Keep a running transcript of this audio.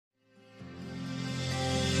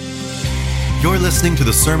You're listening to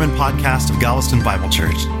the Sermon Podcast of Galveston Bible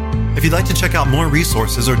Church. If you'd like to check out more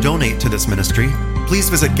resources or donate to this ministry, please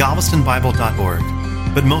visit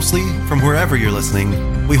galvestonbible.org. But mostly, from wherever you're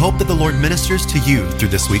listening, we hope that the Lord ministers to you through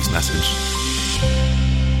this week's message.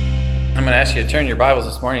 I'm going to ask you to turn your Bibles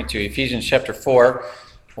this morning to Ephesians chapter 4.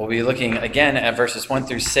 We'll be looking again at verses 1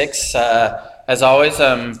 through 6. As always,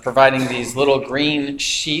 I'm providing these little green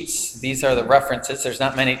sheets. These are the references. There's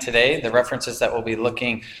not many today. The references that we'll be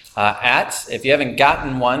looking at. If you haven't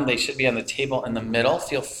gotten one, they should be on the table in the middle.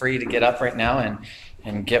 Feel free to get up right now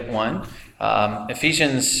and get one.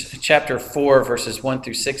 Ephesians chapter 4, verses 1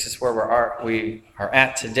 through 6 is where we are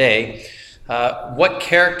at today. What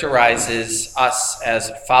characterizes us as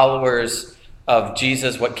followers of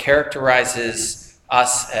Jesus? What characterizes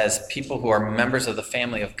us as people who are members of the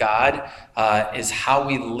family of God is how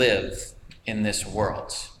we live in this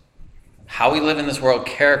world. How we live in this world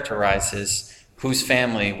characterizes whose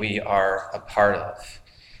family we are a part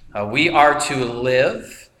of. We are to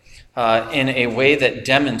live in a way that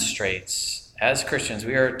demonstrates, as Christians,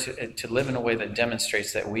 we are to live in a way that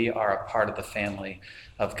demonstrates that we are a part of the family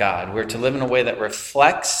of God. We're to live in a way that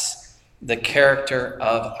reflects the character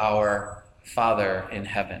of our Father in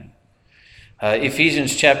heaven.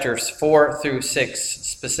 Ephesians chapters 4 through 6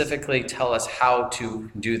 specifically tell us how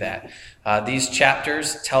to do that. These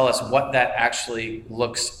chapters tell us what that actually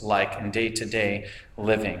looks like in day-to-day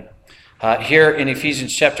living. Here in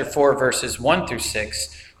Ephesians chapter 4, verses 1 through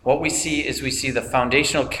 6, what we see the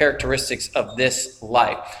foundational characteristics of this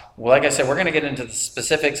life. Well, like I said, we're going to get into the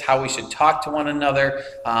specifics, how we should talk to one another,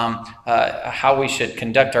 how we should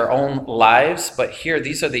conduct our own lives. But here,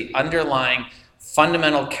 these are the underlying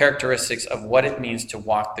fundamental characteristics of what it means to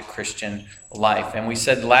walk the Christian life. And we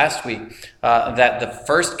said last week that the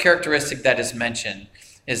first characteristic that is mentioned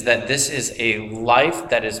is that this is a life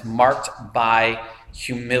that is marked by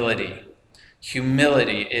humility.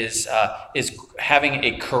 Humility is having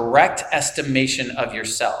a correct estimation of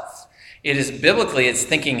yourself. It is biblically, it's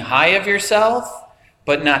thinking high of yourself,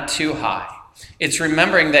 but not too high. It's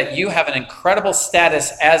remembering that you have an incredible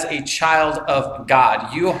status as a child of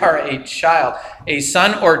God. You are a child, a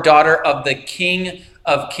son or daughter of the King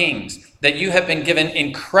of Kings. That you have been given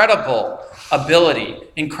incredible ability,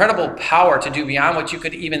 incredible power to do beyond what you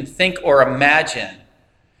could even think or imagine.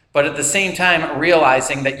 But at the same time,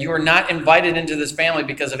 realizing that you are not invited into this family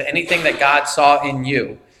because of anything that God saw in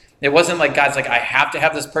you. It wasn't like God's like, I have to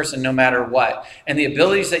have this person no matter what. And the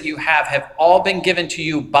abilities that you have all been given to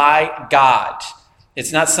you by God.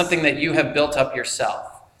 It's not something that you have built up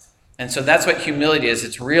yourself. And so that's what humility is.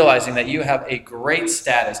 It's realizing that you have a great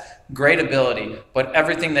status, great ability, but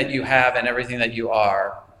everything that you have and everything that you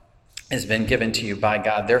are has been given to you by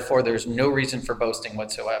God. Therefore, there's no reason for boasting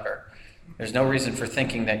whatsoever. There's no reason for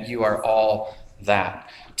thinking that you are all that.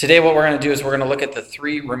 Today, what we're going to do is we're going to look at the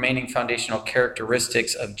three remaining foundational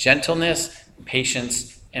characteristics of gentleness,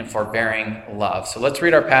 patience, and forbearing love. So let's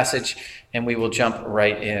read our passage and we will jump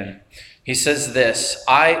right in. He says this,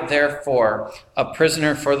 I, therefore, a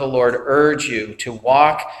prisoner for the Lord, urge you to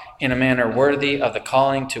walk in a manner worthy of the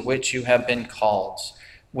calling to which you have been called,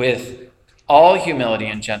 with all humility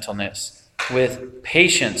and gentleness, with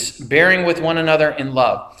patience, bearing with one another in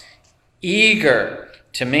love, eager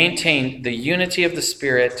to maintain the unity of the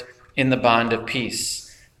Spirit in the bond of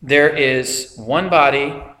peace. There is one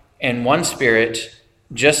body and one Spirit,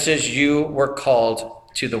 just as you were called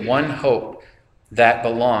to the one hope that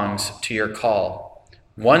belongs to your call.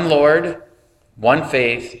 One Lord, one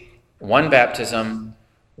faith, one baptism,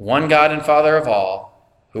 one God and Father of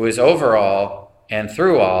all, who is over all and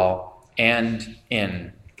through all and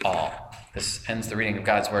in all. This ends the reading of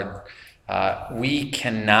God's word. We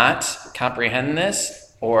cannot comprehend this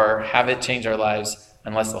or have it change our lives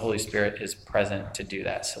unless the Holy Spirit is present to do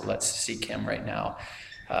that. So let's seek him right now.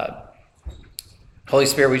 Holy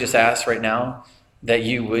Spirit, we just ask right now that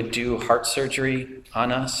you would do heart surgery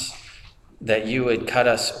on us, that you would cut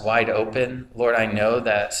us wide open. Lord, I know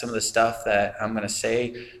that some of the stuff that I'm going to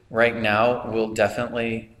say right now will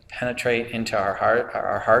definitely penetrate into our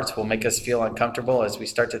hearts, will make us feel uncomfortable as we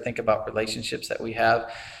start to think about relationships that we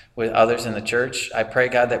have with others in the church. I pray,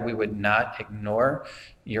 God, that we would not ignore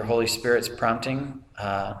your Holy Spirit's prompting.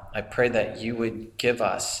 I pray that you would give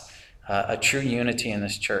us a true unity in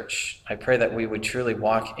this church. I pray that we would truly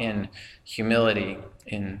walk in humility,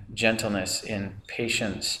 in gentleness, in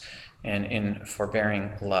patience, and in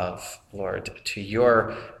forbearing love, Lord, to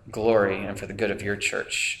your glory and for the good of your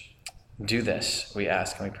church. Do this, we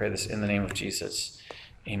ask, and we pray this in the name of Jesus.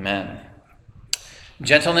 Amen.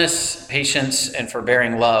 Gentleness, patience, and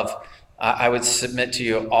forbearing love, I would submit to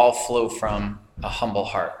you, all flow from a humble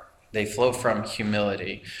heart. They flow from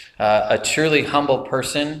humility. A truly humble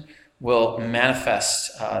person will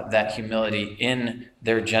manifest that humility in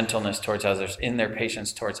their gentleness towards others, in their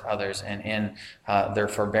patience towards others, and in their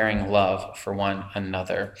forbearing love for one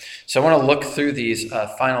another. So I want to look through these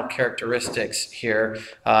final characteristics here,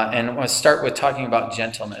 and I want to start with talking about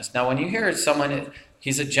gentleness. Now, when you hear someone,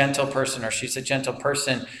 he's a gentle person or she's a gentle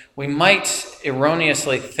person, we might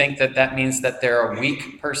erroneously think that that means that they're a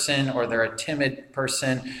weak person or they're a timid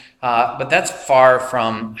person, but that's far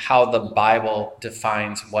from how the Bible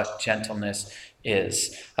defines what gentleness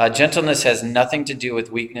is. Gentleness has nothing to do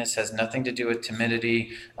with weakness, has nothing to do with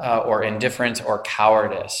timidity or indifference or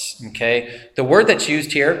cowardice. Okay, the word that's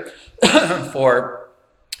used here for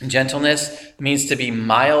gentleness means to be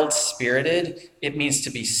mild-spirited. It means to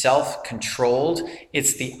be self-controlled.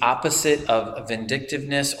 It's the opposite of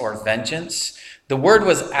vindictiveness or vengeance. The word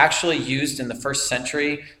was actually used in the first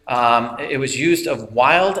century. It was used of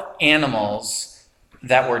wild animals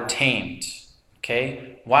that were tamed.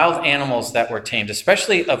 Okay, wild animals that were tamed,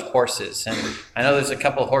 especially of horses. And I know there's a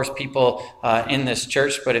couple horse people in this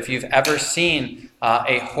church, but if you've ever seen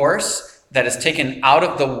a horse that is taken out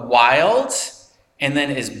of the wild and then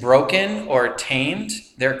is broken or tamed,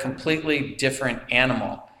 they're a completely different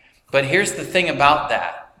animal. But here's the thing about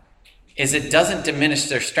that, is it doesn't diminish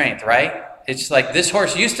their strength, right? It's like this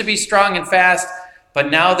horse used to be strong and fast, but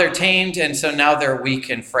now they're tamed, and so now they're weak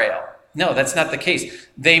and frail. No, that's not the case.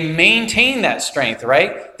 They maintain that strength,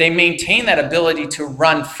 right? They maintain that ability to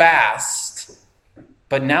run fast,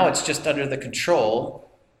 but now it's just under the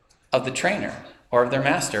control of the trainer or of their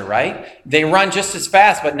master, right? They run just as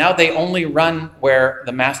fast, but now they only run where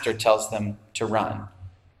the master tells them to run.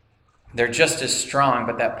 They're just as strong,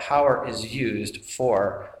 but that power is used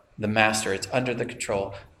for the master. It's under the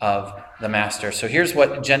control of the master. So here's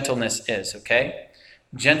what gentleness is, okay?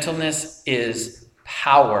 Gentleness is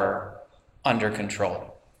power under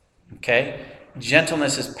control, okay?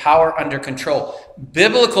 Gentleness is power under control.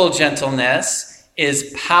 Biblical gentleness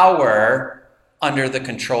is power under the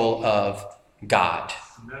control of God.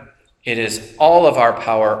 It is all of our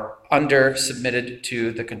power submitted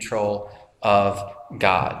to the control of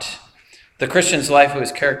God. The Christian's life who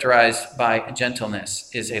is characterized by gentleness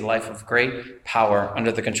is a life of great power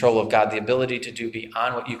under the control of God, the ability to do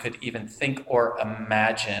beyond what you could even think or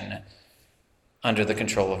imagine under the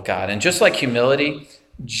control of God. And just like humility,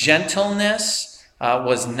 gentleness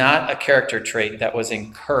was not a character trait that was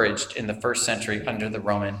encouraged in the first century under the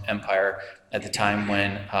Roman Empire at the time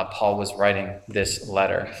when Paul was writing this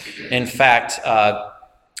letter. In fact,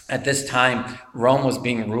 at this time, Rome was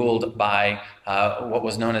being ruled by what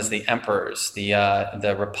was known as the emperors.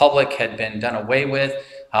 The republic had been done away with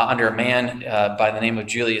under a man by the name of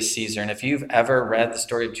Julius Caesar. And if you've ever read the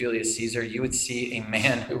story of Julius Caesar, you would see a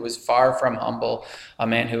man who was far from humble, a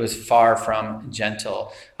man who was far from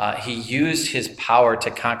gentle. He used his power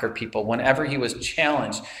to conquer people. Whenever he was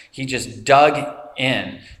challenged, he just dug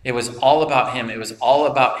in. It was all about him. It was all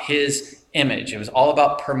about his image. It was all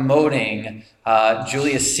about promoting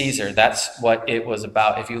Julius Caesar. That's what it was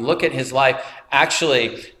about. If you look at his life,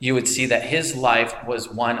 actually, you would see that his life was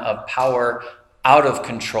one of power out of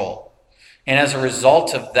control. And as a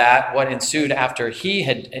result of that, what ensued after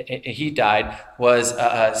he died was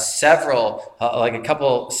like a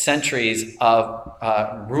couple centuries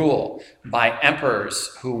of rule by emperors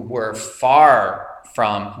who were far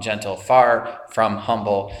from gentle, far from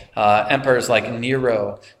humble. Emperors like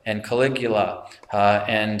Nero and Caligula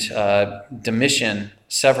and Domitian,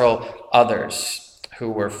 several others who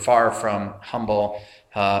were far from humble,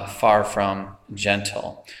 far from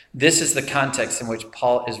gentle. This is the context in which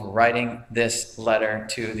Paul is writing this letter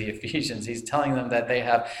to the Ephesians. He's telling them that they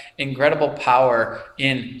have incredible power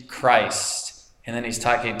in Christ. And then he's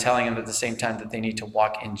telling them at the same time that they need to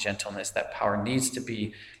walk in gentleness. That power needs to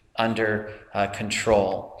be under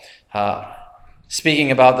control.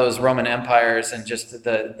 Speaking about those Roman empires and just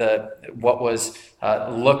the what was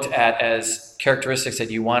looked at as characteristics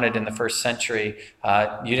that you wanted in the first century,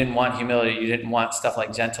 you didn't want humility, you didn't want stuff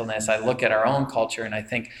like gentleness. I look at our own culture and I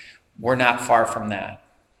think we're not far from that.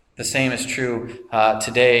 The same is true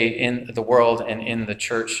today in the world and in the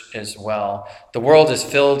church as well. The world is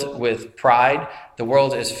filled with pride. The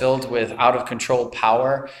world is filled with out-of-control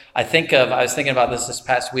power. I was thinking about this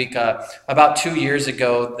past week. About 2 years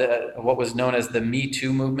ago, what was known as the Me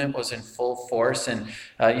Too movement was in full force. And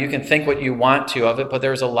you can think what you want to of it, but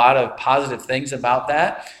there's a lot of positive things about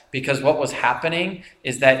that. Because what was happening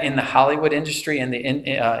is that in the Hollywood industry and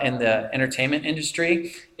in the entertainment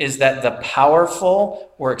industry is that the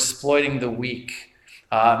powerful were exploiting the weak.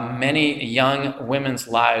 Many young women's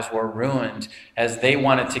lives were ruined as they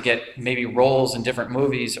wanted to get maybe roles in different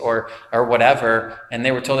movies or whatever, and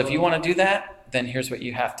they were told, if you want to do that, then here's what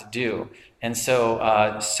you have to do. And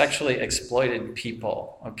so sexually exploited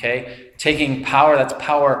people, okay? Taking power, that's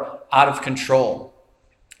power out of control.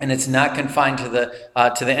 And it's not confined to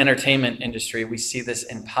the entertainment industry. We see this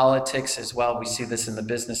in politics as well. We see this in the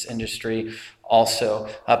business industry also.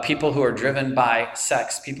 People who are driven by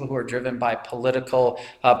sex, people who are driven by political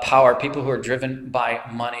power, people who are driven by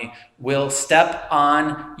money will step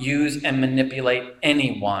on, use, and manipulate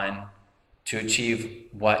anyone to achieve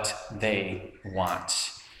what they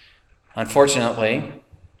want. Unfortunately,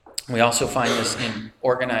 we also find this in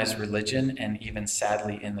organized religion and even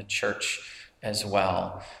sadly in the church as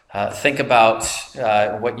well. Think about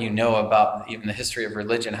what you know about even the history of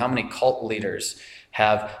religion. How many cult leaders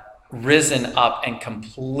have risen up and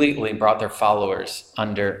completely brought their followers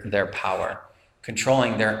under their power,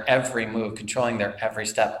 controlling their every move, controlling their every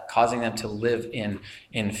step, causing them to live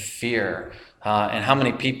in fear. And how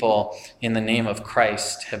many people in the name of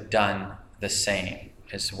Christ have done the same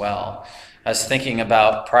as well? I was thinking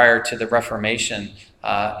about prior to the Reformation,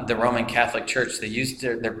 the Roman Catholic Church, they used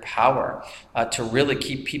their power to really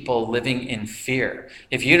keep people living in fear.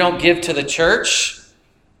 If you don't give to the church,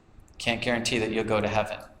 can't guarantee that you'll go to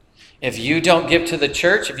heaven. If you don't give to the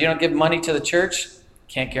church, if you don't give money to the church,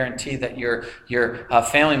 can't guarantee that your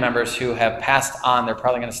family members who have passed on, they're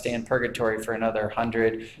probably going to stay in purgatory for another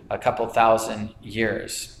 100, a couple thousand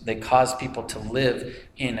years. They cause people to live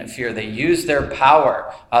in fear. They use their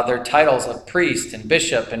power, their titles of priest and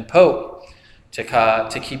bishop and pope,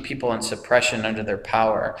 to keep people in suppression under their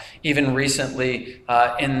power. Even recently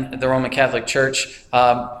in the Roman Catholic Church,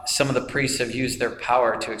 some of the priests have used their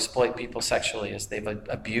power to exploit people sexually as they've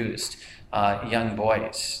abused young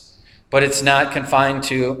boys. But it's not confined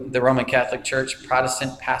to the Roman Catholic Church.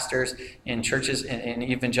 Protestant pastors in churches, in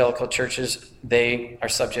evangelical churches, they are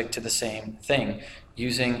subject to the same thing,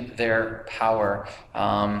 using their power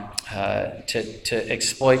to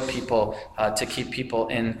exploit people, to keep people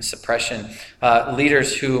in suppression.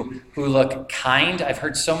 Leaders who look kind. I've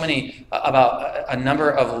heard so many about a number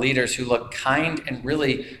of leaders who look kind and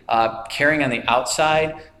really caring on the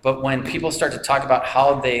outside, but when people start to talk about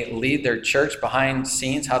how they lead their church behind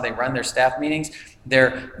scenes, how they run their staff meetings,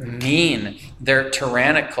 they're mean, they're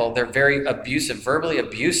tyrannical, they're very abusive, verbally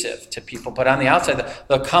abusive to people. But on the outside,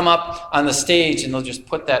 they'll come up on the stage and they'll just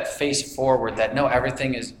put that face forward that, no,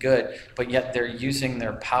 everything is good, but yet they're using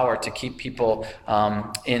their power to keep people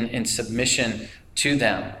in submission to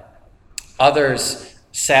them. Others,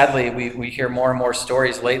 sadly, we hear more and more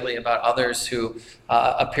stories lately about others who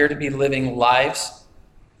appear to be living lives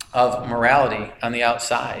of morality on the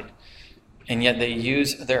outside, and yet they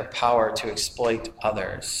use their power to exploit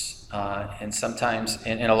others, and sometimes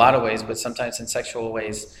in a lot of ways, but sometimes in sexual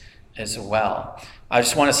ways as well. I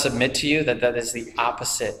just want to submit to you that is the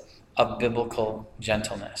opposite of biblical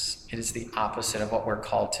gentleness. It is the opposite of what we're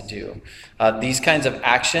called to do. These kinds of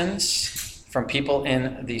actions from people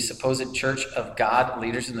in the supposed church of God,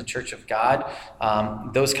 leaders in the church of God,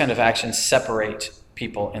 those kind of actions separate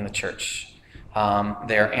people in the church.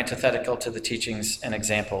 They are antithetical to the teachings and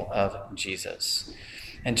example of Jesus.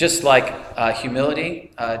 And just like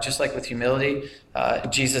humility,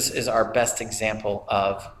 Jesus is our best example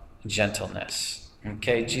of gentleness.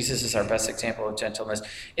 Okay, Jesus is our best example of gentleness.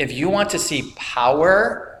 If you want to see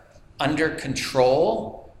power under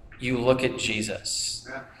control, you look at Jesus.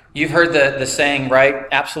 You've heard the saying, right?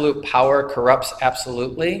 Absolute power corrupts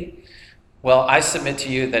absolutely. Well, I submit to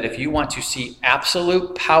you that if you want to see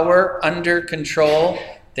absolute power under control,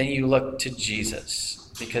 then you look to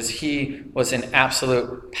Jesus, because he was in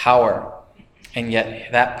absolute power, and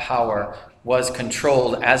yet that power was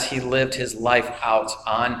controlled as he lived his life out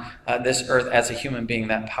on this earth as a human being.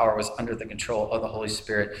 That power was under the control of the Holy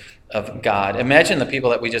Spirit of God. Imagine the people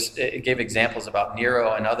that we just gave examples about,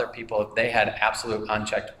 Nero and other people, if they had absolute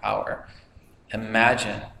unchecked power.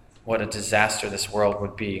 Imagine what a disaster this world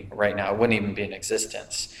would be right now. It wouldn't even be in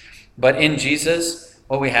existence. But in Jesus,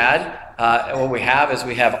 what we have is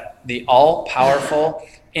the all-powerful,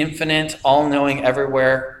 infinite, all-knowing,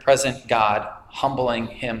 everywhere present God humbling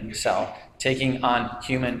himself, taking on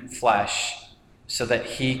human flesh so that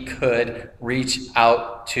he could reach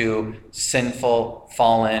out to sinful,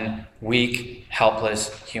 fallen, weak,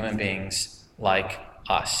 helpless human beings like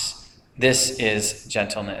us. This is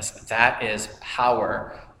gentleness. That is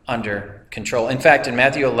power under control. In fact, in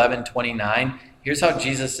Matthew 11:29, here's how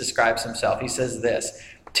Jesus describes himself. He says this: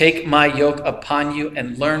 "Take my yoke upon you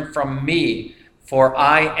and learn from me, for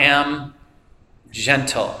I am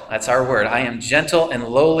gentle." That's our word. I am gentle and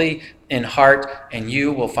lowly in heart, and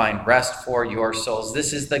you will find rest for your souls.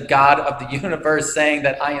 This is the God of the universe saying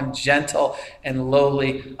that I am gentle and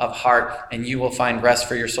lowly of heart, and you will find rest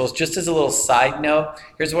for your souls. Just as a little side note,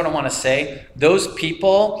 here's what I want to say. Those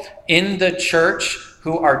people in the church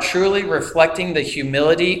who are truly reflecting the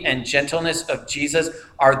humility and gentleness of Jesus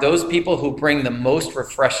are those people who bring the most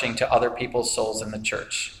refreshing to other people's souls in the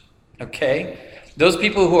church. Okay? Those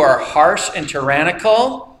people who are harsh and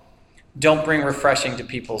tyrannical don't bring refreshing to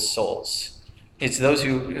people's souls. It's those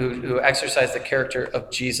who exercise the character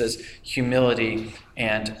of Jesus, humility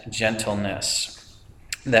and gentleness,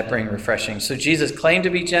 that bring refreshing. So Jesus claimed to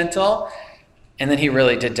be gentle, and then he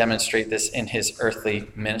really did demonstrate this in his earthly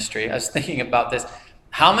ministry. I was thinking about this.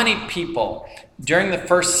 How many people during the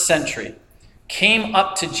first century came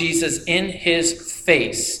up to Jesus in his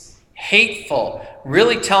face, hateful,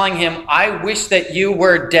 really telling him, I wish that you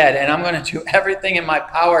were dead, and I'm going to do everything in my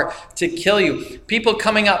power to kill you. People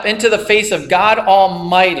coming up into the face of God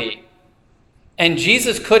Almighty. And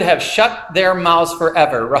Jesus could have shut their mouths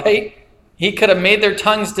forever, right? He could have made their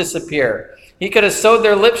tongues disappear. He could have sewed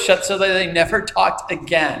their lips shut so that they never talked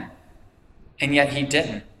again. And yet he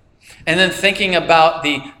didn't. And then thinking about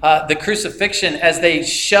the crucifixion, as they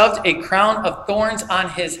shoved a crown of thorns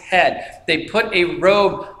on his head, they put a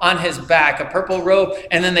robe on his back, a purple robe,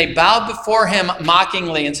 and then they bowed before him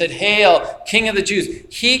mockingly and said, Hail, King of the Jews.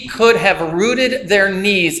 He could have rooted their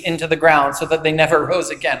knees into the ground so that they never rose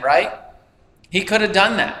again, right? He could have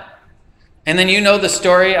done that. And then you know the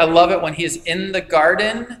story. I love it when he is in the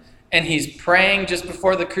garden and he's praying just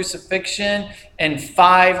before the crucifixion, and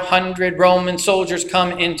 500 Roman soldiers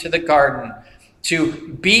come into the garden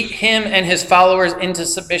to beat him and his followers into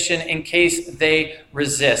submission in case they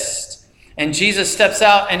resist. And Jesus steps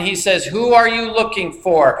out and he says, Who are you looking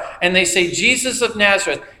for? And they say, Jesus of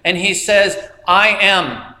Nazareth. And he says, I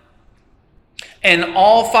am. And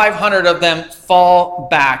all 500 of them fall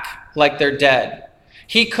back like they're dead.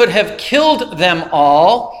 He could have killed them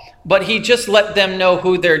all, but he just let them know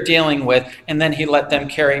who they're dealing with, and then he let them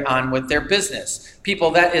carry on with their business.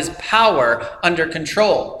 People, that is power under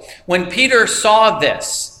control. When Peter saw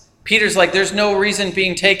this, Peter's like, there's no reason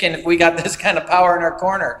being taken if we got this kind of power in our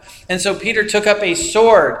corner. And so Peter took up a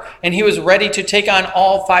sword, and he was ready to take on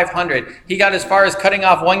all 500. He got as far as cutting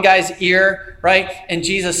off one guy's ear, right? And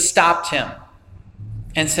Jesus stopped him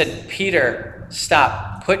and said, Peter,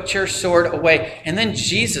 stop. Put your sword away. And then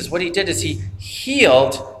Jesus, what he did is he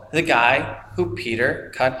healed the guy who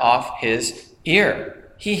Peter cut off his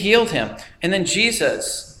ear. He healed him. And then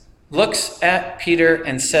Jesus looks at Peter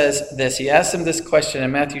and says this. He asks him this question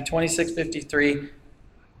in Matthew 26:53.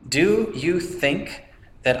 Do you think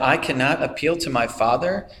that I cannot appeal to my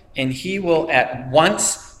Father, and he will at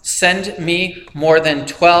once send me more than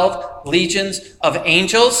 12 legions of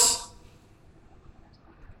angels?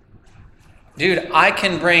 Dude, I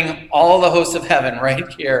can bring all the hosts of heaven right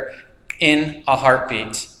here in a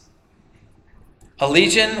heartbeat. A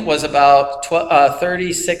legion was about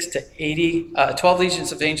 36 to 80, 12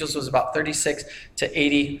 legions of angels was about 36 to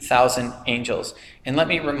 80,000 angels. And let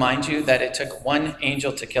me remind you that it took one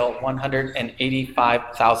angel to kill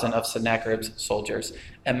 185,000 of Sennacherib's soldiers.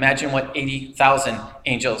 Imagine what 80,000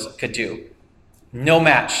 angels could do. No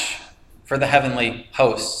match for the heavenly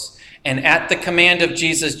hosts. And at the command of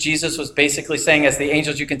Jesus, Jesus was basically saying, as the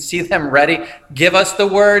angels, you can see them ready, give us the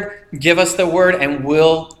word, and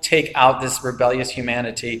we'll take out this rebellious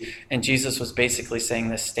humanity. And Jesus was basically saying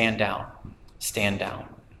this, stand down, stand down.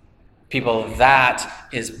 People, that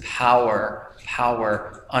is power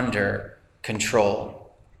under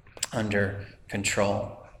control,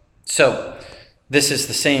 So, this is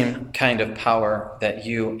the same kind of power that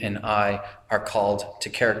you and I are called to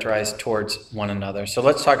characterize towards one another. So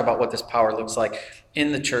let's talk about what this power looks like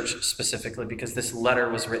in the church specifically, because this letter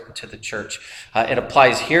was written to the church. It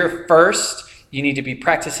applies here first. You need to be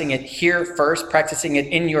practicing it here first, practicing it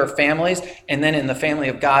in your families, and then in the family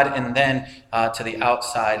of God, and then to the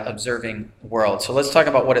outside observing world. So let's talk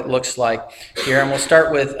about what it looks like here. And we'll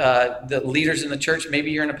start with the leaders in the church.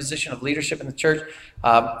 Maybe you're in a position of leadership in the church,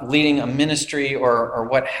 leading a ministry or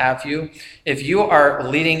what have you. If you are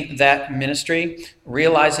leading that ministry,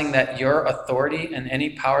 realizing that your authority and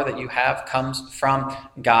any power that you have comes from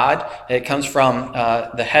God, it comes from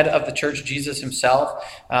the head of the church, Jesus himself,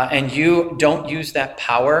 and you don't use that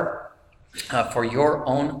power for your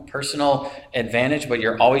own personal advantage, but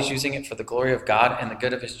you're always using it for the glory of God and the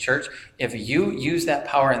good of his church. If you use that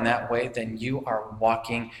power in that way, then you are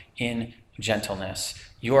walking in gentleness.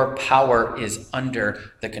 Your power is under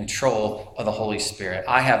the control of the Holy Spirit.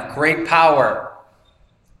 I have great power,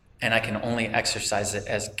 and I can only exercise it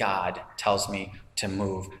as God tells me to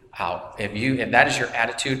move out. If that is your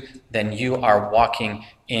attitude, then you are walking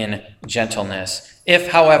in gentleness.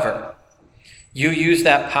 If, however, you use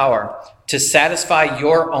that power to satisfy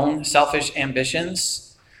your own selfish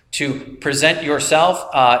ambitions, to present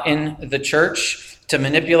yourself in the church, to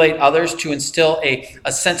manipulate others, to instill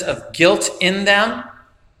a sense of guilt in them,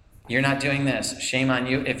 you're not doing this. Shame on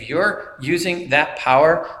you. If you're using that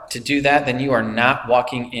power to do that, then you are not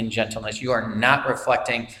walking in gentleness. You are not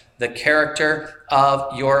reflecting the character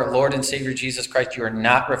of your Lord and Savior Jesus Christ. You are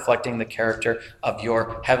not reflecting the character of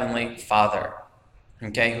your Heavenly Father,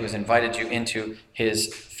 okay, who has invited you into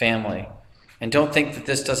his family. And don't think that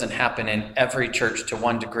this doesn't happen in every church to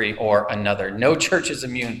one degree or another. No church is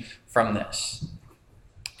immune from this.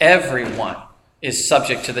 Everyone is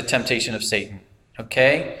subject to the temptation of Satan,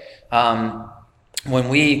 okay? When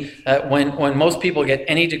most people get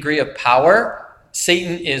any degree of power,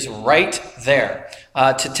 Satan is right there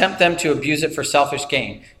to tempt them to abuse it for selfish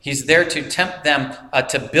gain. He's there to tempt them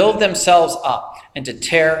to build themselves up and to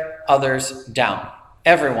tear others down.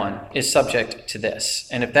 Everyone is subject to this.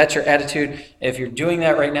 And if that's your attitude, if you're doing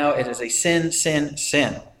that right now, it is a sin, sin,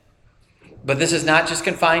 sin. But this is not just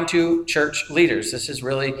confined to church leaders. This is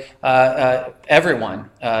really everyone,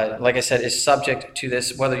 like I said, is subject to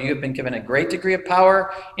this, whether you have been given a great degree of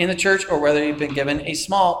power in the church or whether you've been given a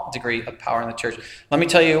small degree of power in the church. Let me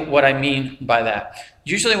tell you what I mean by that.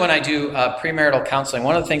 Usually when I do premarital counseling,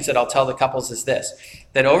 one of the things that I'll tell the couples is this,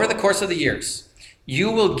 that over the course of the years, you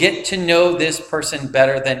will get to know this person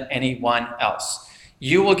better than anyone else.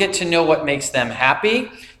 You will get to know what makes them happy.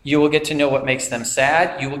 You will get to know what makes them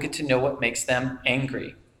sad. You will get to know what makes them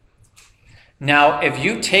angry. Now, if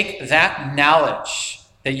you take that knowledge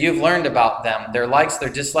that you've learned about them, their likes, their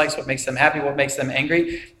dislikes, what makes them happy, what makes them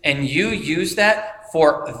angry, and you use that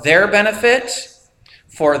for their benefit,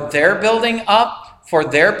 for their building up, for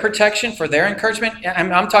their protection, for their encouragement,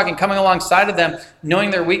 I'm talking coming alongside of them,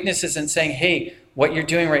 knowing their weaknesses and saying, hey, what you're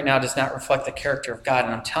doing right now does not reflect the character of God,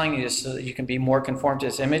 and I'm telling you this so that you can be more conformed to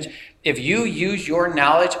his image. If you use your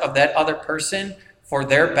knowledge of that other person for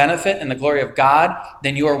their benefit and the glory of God,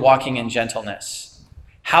 then you are walking in gentleness.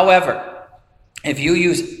 However, if you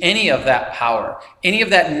use any of that power, any of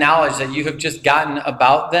that knowledge that you have just gotten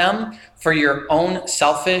about them for your own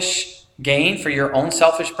selfish gain, for your own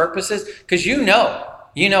selfish purposes, because you know,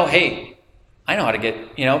 hey, I know how to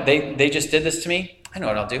get, they just did this to me. I know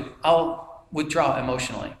what I'll do. I'll withdraw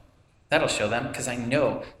emotionally. That'll show them because I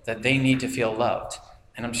know that they need to feel loved,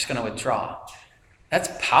 and I'm just going to withdraw. That's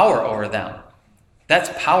power over them. That's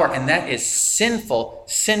power, and that is sinful,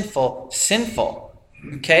 sinful, sinful.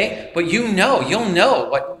 Okay? But you'll know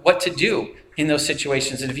what to do in those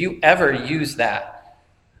situations. And if you ever use that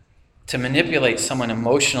to manipulate someone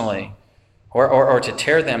emotionally or to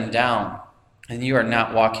tear them down, then you are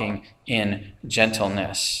not walking in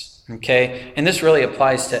gentleness. Okay, and this really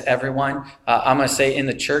applies to everyone. I'm going to say in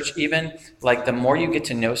the church even, like the more you get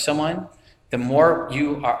to know someone, the more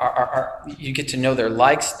you get to know their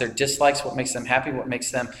likes, their dislikes, what makes them happy, what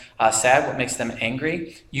makes them sad, what makes them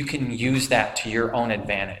angry. You can use that to your own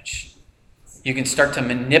advantage. You can start to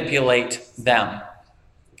manipulate them.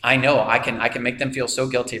 I know I can make them feel so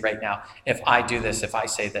guilty right now if I do this, if I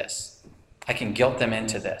say this. I can guilt them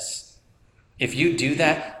into this. If you do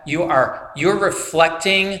that, you're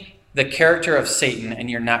reflecting the character of Satan, and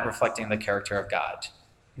you're not reflecting the character of God.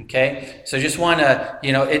 Okay? So just want to,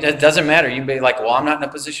 it doesn't matter. You can be like, well, I'm not in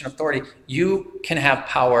a position of authority. You can have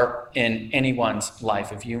power in anyone's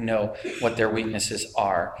life if you know what their weaknesses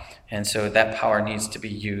are. And so that power needs to be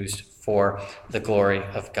used for the glory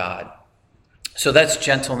of God. So that's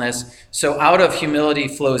gentleness. So out of humility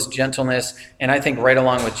flows gentleness, and I think right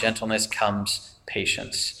along with gentleness comes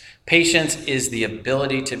patience. Patience is the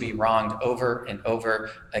ability to be wronged over and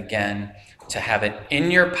over again, to have it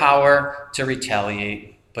in your power to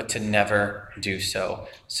retaliate, but to never do so.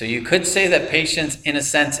 So you could say that patience, in a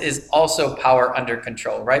sense, is also power under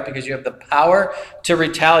control, right? Because you have the power to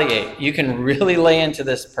retaliate. You can really lay into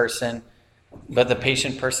this person, but the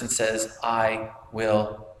patient person says, I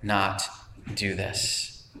will not do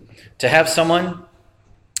this. To have someone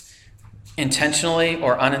intentionally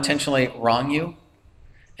or unintentionally wrong you,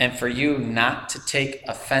 and for you not to take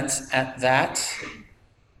offense at that,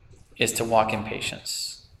 is to walk in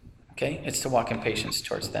patience. Okay? It's to walk in patience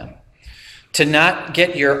towards them. To not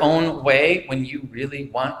get your own way when you really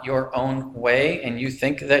want your own way and you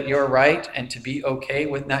think that you're right, and to be okay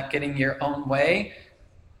with not getting your own way,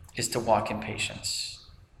 is to walk in patience.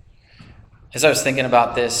 As I was thinking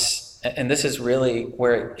about this, and this is really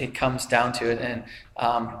where it comes down to it, and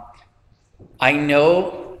I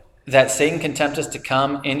know that Satan can tempt us to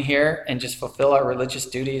come in here and just fulfill our religious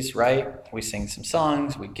duties, right? We sing some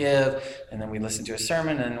songs, we give, and then we listen to a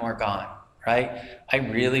sermon, and then we're gone, right? I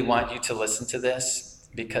really want you to listen to this,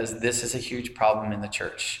 because this is a huge problem in the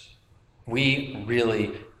church. We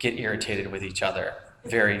really get irritated with each other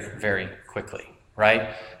very, very quickly,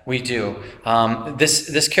 right? We do.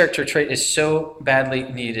 This character trait is so badly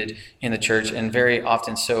needed in the church, and very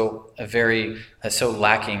often so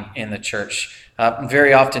lacking in the church.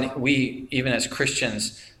 Very often, we, even as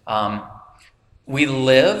Christians, we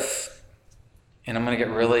live, and I'm going to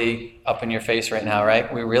get really up in your face right now,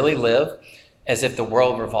 right? We really live as if the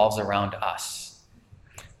world revolves around us.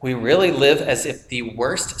 We really live as if the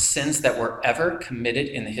worst sins that were ever committed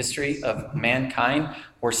in the history of mankind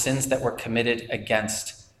were sins that were committed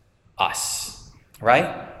against us,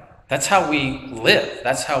 right? That's how we live.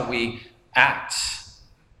 That's how we act.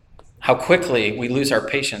 How quickly we lose our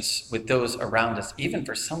patience with those around us, even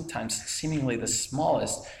for sometimes seemingly the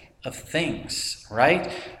smallest of things,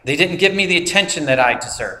 right? They didn't give me the attention that I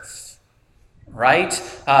deserve, right?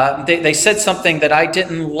 They said something that I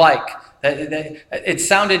didn't like. It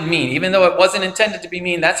sounded mean, even though it wasn't intended to be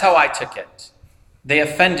mean. That's how I took it. They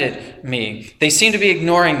offended me. They seem to be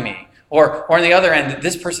ignoring me. Or on the other end,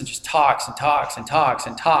 this person just talks and talks and talks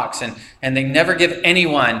and talks, and they never give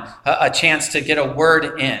anyone a chance to get a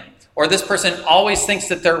word in. Or this person always thinks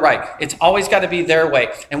that they're right. It's always got to be their way.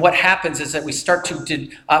 And what happens is that we start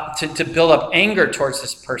to build up anger towards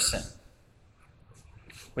this person.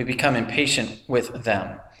 We become impatient with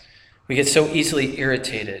them. We get so easily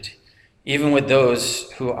irritated, even with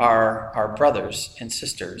those who are our brothers and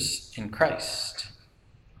sisters in Christ.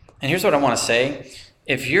 And here's what I want to say.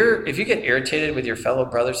 If you get irritated with your fellow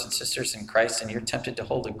brothers and sisters in Christ and you're tempted to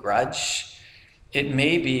hold a grudge, it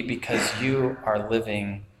may be because you are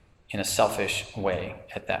living in a selfish way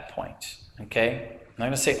at that point, okay? I'm not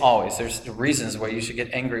going to say always. There's reasons why you should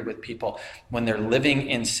get angry with people when they're living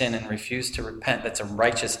in sin and refuse to repent. That's a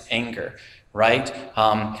righteous anger, right?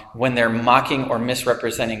 When they're mocking or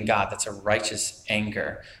misrepresenting God, that's a righteous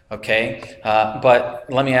anger, okay? But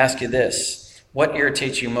let me ask you this. What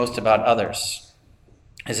irritates you most about others?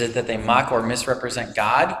 Is it that they mock or misrepresent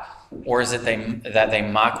God, or is it that they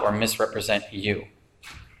mock or misrepresent you?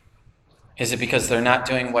 Is it because they're not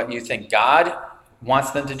doing what you think God wants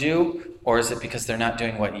them to do, or is it because they're not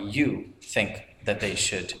doing what you think that they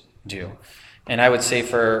should do? And I would say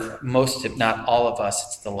for most, if not all of us,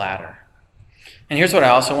 it's the latter. And here's what I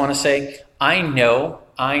also want to say. I know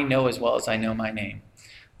as well as I know my name,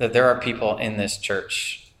 that there are people in this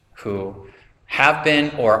church who have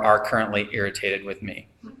been or are currently irritated with me.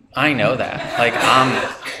 I know that. Like,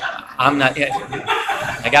 I'm not yet.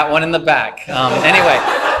 I got one in the back. Anyway,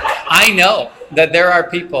 I know that there are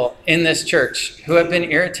people in this church who have been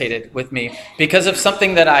irritated with me because of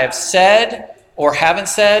something that I have said or haven't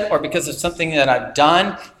said, or because of something that I've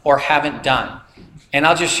done or haven't done. And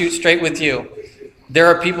I'll just shoot straight with you. There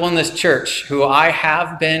are people in this church who I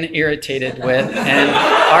have been irritated with and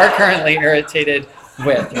are currently irritated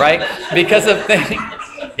with, right? Because of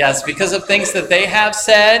things that they have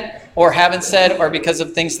said or haven't said, or because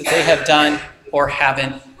of things that they have done or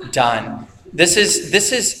haven't done. This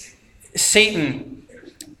is Satan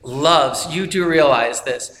loves, you do realize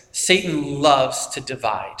this, Satan loves to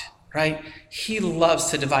divide, right? He loves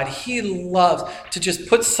to divide. He loves to just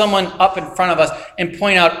put someone up in front of us and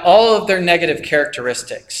point out all of their negative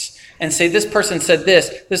characteristics and say, this person said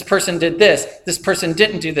this person did this person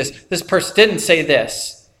didn't do this person didn't say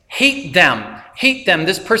this. Hate them.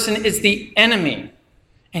 This person is the enemy.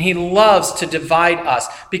 And he loves to divide us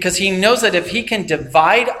because he knows that if he can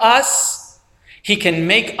divide us, he can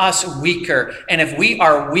make us weaker. And if we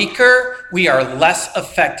are weaker, we are less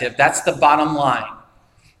effective. That's the bottom line.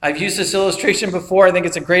 I've used this illustration before. I think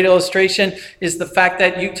it's a great illustration, is the fact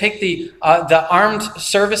that you take the armed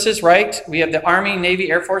services, right? We have the Army, Navy,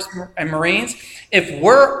 Air Force, and Marines.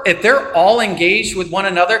 If they're all engaged with one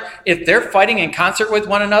another, if they're fighting in concert with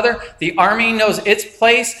one another, the Army knows its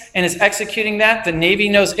place and is executing that. The Navy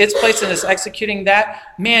knows its place and is executing that.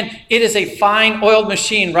 Man, it is a fine oiled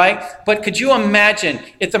machine, right? But could you imagine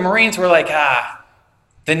if the Marines were like,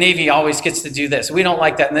 the Navy always gets to do this. We don't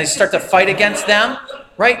like that. And they start to fight against them,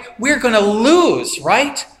 right? We're going to lose,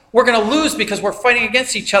 right? We're going to lose because we're fighting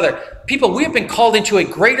against each other. People, we have been called into a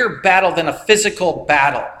greater battle than a physical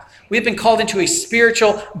battle. We've been called into a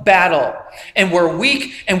spiritual battle. And we're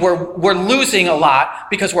weak and we're losing a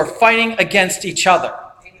lot because we're fighting against each other.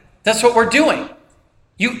 That's what we're doing.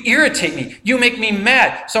 You irritate me. You make me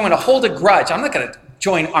mad. So I'm going to hold a grudge. I'm not going to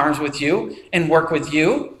join arms with you and work with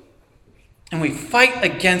you. And we fight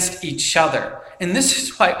against each other. And this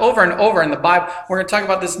is why over and over in the Bible, we're going to talk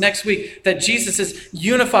about this next week, that Jesus is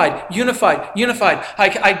unified.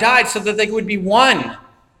 I died so that they would be one.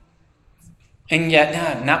 And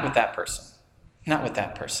yet, not with that person. Not with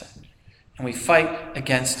that person. And we fight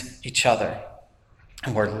against each other.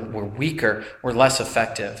 And we're weaker, we're less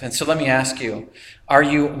effective. And so let me ask you, are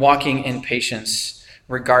you walking in patience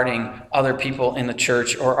regarding other people in the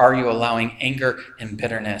church, or are you allowing anger and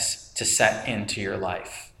bitterness to set into your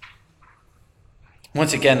life?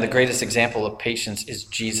 Once again, the greatest example of patience is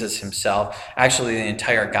Jesus himself. Actually, the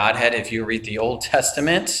entire Godhead. If you read the Old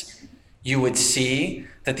Testament, you would see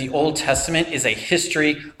that the Old Testament is a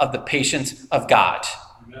history of the patience of God.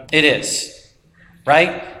 It is,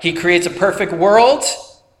 right? He creates a perfect world.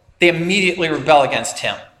 They immediately rebel against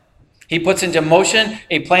him. He puts into motion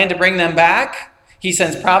a plan to bring them back. He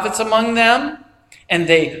sends prophets among them, and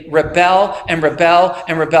they rebel and rebel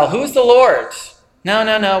and rebel. Who's the Lord?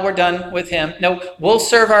 No, we're done with him. No, we'll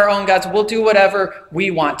serve our own gods. We'll do whatever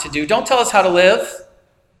we want to do. Don't tell us how to live.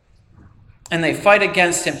 And they fight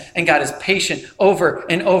against him, and God is patient over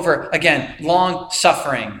and over again,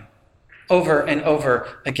 long-suffering over and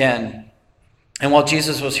over again. And while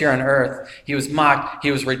Jesus was here on earth, he was mocked,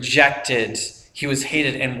 he was rejected, he was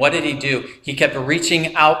hated. And what did he do? He kept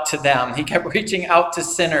reaching out to them. He kept reaching out to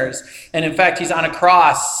sinners. And in fact, he's on a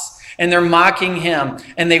cross, and they're mocking him,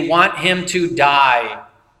 and they want him to die.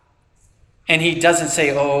 And he doesn't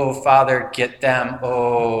say, oh, Father, get them.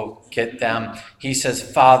 Oh, get them. He says,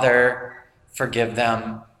 Father, forgive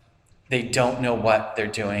them. They don't know what they're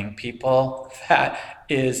doing. People, that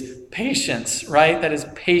is patience, right? That is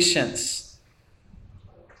patience.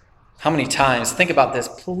 How many times, think about this,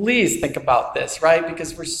 please think about this, right?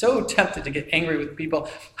 Because we're so tempted to get angry with people.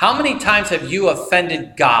 How many times have you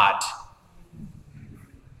offended God?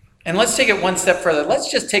 And let's take it one step further.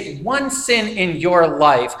 Let's just take one sin in your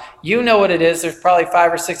life. You know what it is. There's probably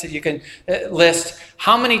 5 or 6 that you can list.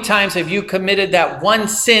 How many times have you committed that one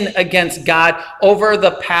sin against God over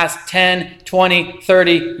the past 10, 20,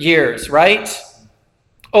 30 years, right?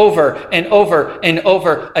 Over and over and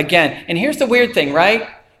over again. And here's the weird thing, right?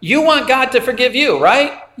 You want God to forgive you,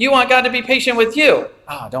 right? You want God to be patient with you.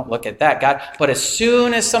 Oh, don't look at that, God. But as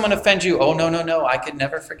soon as someone offends you, oh, no, I could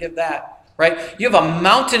never forgive that. Right? You have a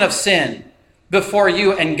mountain of sin before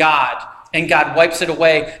you and God wipes it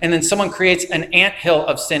away, and then someone creates an anthill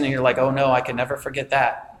of sin, and you're like, oh no, I can never forget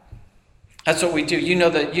that. That's what we do. You know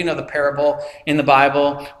the parable in the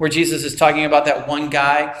Bible where Jesus is talking about that one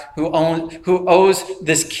guy who owes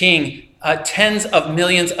this king tens of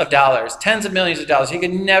millions of dollars. He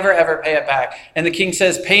could never ever pay it back. And the king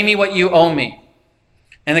says, pay me what you owe me.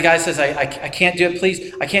 And the guy says, I can't do it,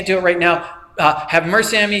 please. I can't do it right now. Have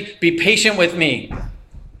mercy on me, be patient with me.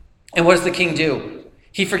 And what does the king do?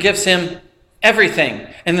 He forgives him everything.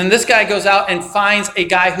 And then this guy goes out and finds a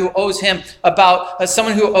guy who owes him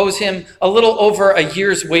someone who owes him a little over a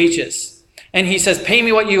year's wages. And he says, pay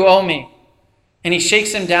me what you owe me. And he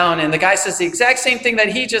shakes him down. And the guy says the exact same thing that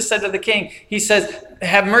he just said to the king. He says,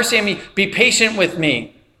 have mercy on me, be patient with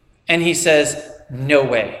me. And he says, no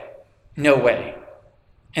way.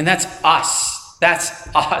 And that's us.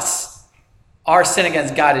 Our sin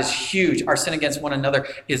against God is huge. Our sin against one another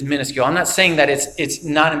is minuscule. I'm not saying that it's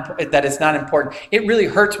not important. It really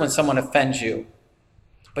hurts when someone offends you.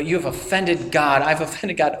 But you have offended God. I've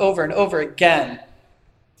offended God over and over again.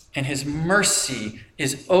 And his mercy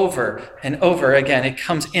is over and over again. It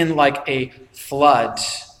comes in like a flood.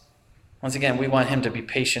 Once again, we want him to be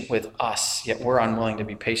patient with us, yet we're unwilling to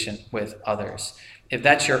be patient with others. If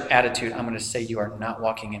that's your attitude, I'm going to say you are not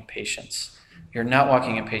walking in patience. You're not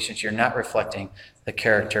walking in patience. You're not reflecting the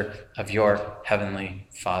character of your heavenly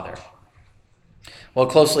Father. Well,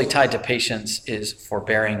 closely tied to patience is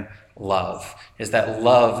forbearing love, is that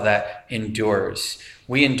love that endures.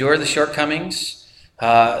 We endure the shortcomings,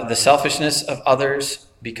 the selfishness of others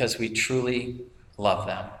because we truly love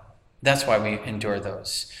them. That's why we endure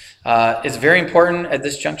those. It's very important at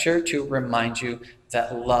this juncture to remind you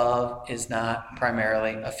that love is not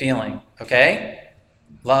primarily a feeling, okay?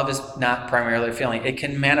 Love is not primarily a feeling. It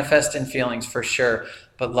can manifest in feelings for sure,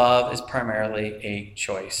 but love is primarily a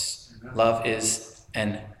choice. Love is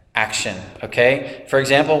an action, okay? For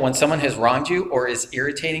example, when someone has wronged you or is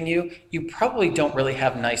irritating you, you probably don't really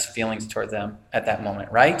have nice feelings toward them at that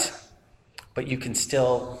moment, right? But you can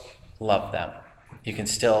still love them. You can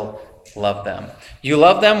still love them. You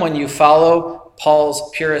love them when you follow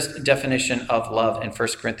Paul's purest definition of love in 1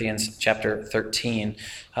 Corinthians chapter 13.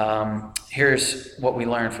 Here's what we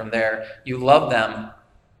learn from there. You love them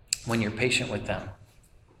when you're patient with them.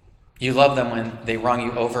 You love them when they wrong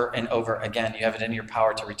you over and over again. You have it in your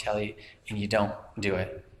power to retaliate, and you don't do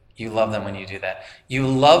it. You love them when you do that. You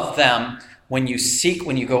love them when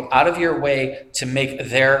you go out of your way to make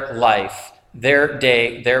their life, their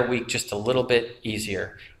day, their week just a little bit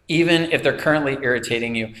easier. Even if they're currently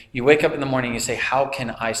irritating you, you wake up in the morning and you say, how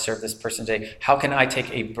can I serve this person today? How can I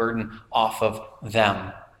take a burden off of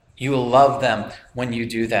them? You love them when you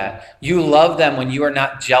do that. You love them when you are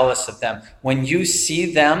not jealous of them. When you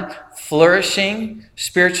see them flourishing,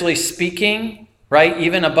 spiritually speaking, right,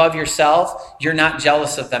 even above yourself, you're not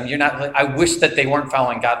jealous of them. You're not like, I wish that they weren't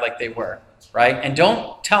following God like they were, right? And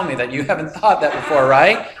don't tell me that you haven't thought that before,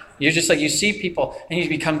 right? You're just like, you see people and you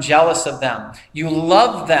become jealous of them. You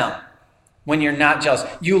love them when you're not jealous.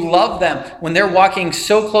 You love them when they're walking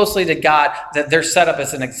so closely to God that they're set up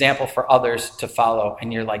as an example for others to follow.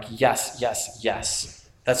 And you're like, yes, yes, yes.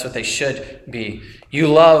 That's what they should be. You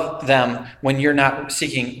love them when you're not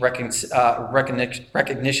seeking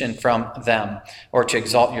recognition from them or to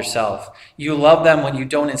exalt yourself. You love them when you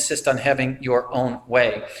don't insist on having your own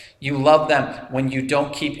way. You love them when you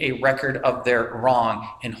don't keep a record of their wrong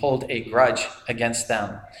and hold a grudge against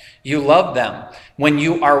them. You love them when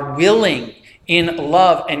you are willing in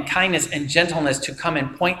love and kindness and gentleness to come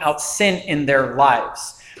and point out sin in their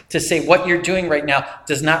lives. To say what you're doing right now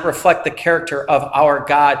does not reflect the character of our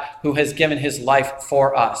God who has given his life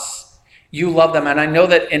for us. You love them. And I know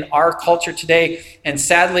that in our culture today, and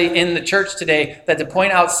sadly in the church today, that to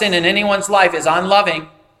point out sin in anyone's life is unloving.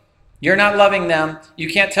 You're not loving them. You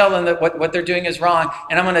can't tell them that what they're doing is wrong.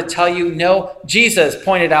 And I'm going to tell you, no, Jesus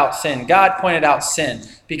pointed out sin. God pointed out sin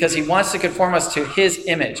because he wants to conform us to his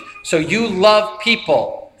image. So you love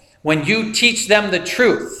people when you teach them the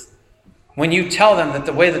truth. When you tell them that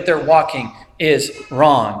the way that they're walking is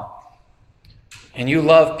wrong. And you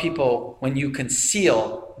love people when you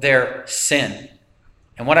conceal their sin.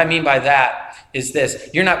 And what I mean by that is this.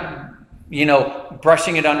 You're not,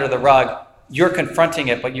 brushing it under the rug. You're confronting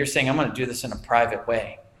it, but you're saying, I'm going to do this in a private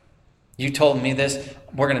way. You told me this.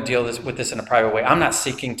 We're going to deal with this in a private way. I'm not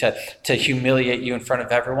seeking to humiliate you in front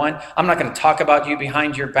of everyone. I'm not going to talk about you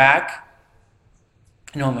behind your back.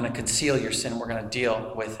 No, I'm going to conceal your sin. We're going to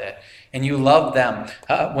deal with it. And you love them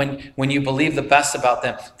when you believe the best about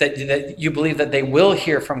them, that you believe that they will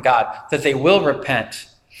hear from God, that they will repent.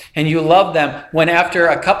 And you love them when after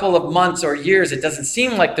a couple of months or years, it doesn't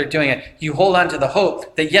seem like they're doing it. You hold on to the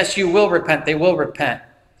hope that yes, you will repent. They will repent.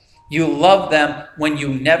 You love them when you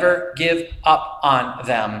never give up on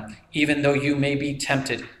them, even though you may be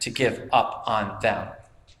tempted to give up on them.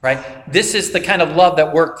 Right? This is the kind of love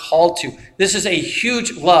that we're called to. This is a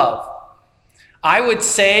huge love. I would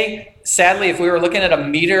say, sadly, if we were looking at a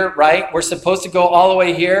meter, right, we're supposed to go all the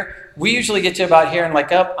way here. We usually get to about here and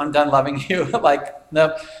like, oh, I'm done loving you. Like,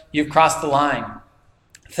 nope, you've crossed the line.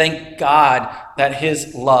 Thank God that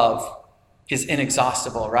his love is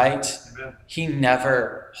inexhaustible, right? Amen. He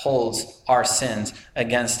never holds our sins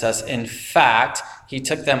against us. In fact, he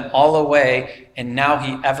took them all away, and now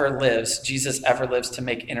he ever lives. Jesus ever lives to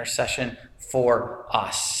make intercession for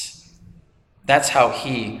us. That's how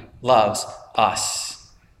he loves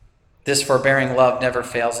us. This forbearing love never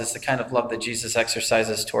fails. It's the kind of love that Jesus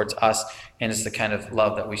exercises towards us, and it's the kind of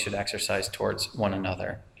love that we should exercise towards one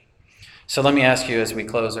another. So let me ask you as we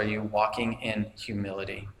close, are you walking in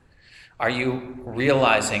humility? Are you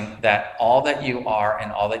realizing that all that you are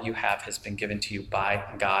and all that you have has been given to you by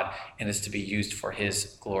God and is to be used for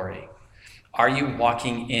his glory? Are you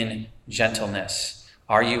walking in gentleness?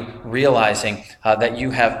 Are you realizing that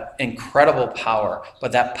you have incredible power,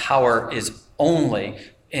 but that power is only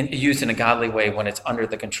used in a godly way when it's under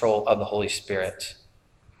the control of the Holy Spirit?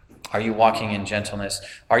 Are you walking in gentleness?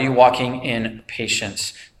 Are you walking in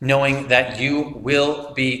patience, knowing that you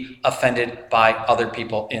will be offended by other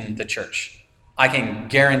people in the church? I can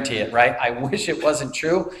guarantee it, right? I wish it wasn't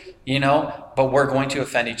true, but we're going to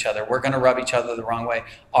offend each other. We're going to rub each other the wrong way.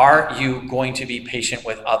 Are you going to be patient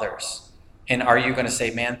with others? And are you going to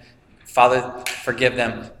say, man, Father, forgive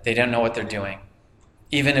them. They don't know what they're doing.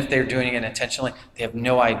 Even if they're doing it intentionally, they have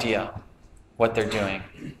no idea what they're doing.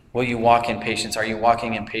 Will you walk in patience? Are you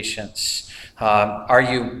walking in patience?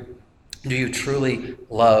 Do you truly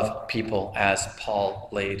love people as Paul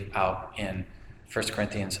laid out in 1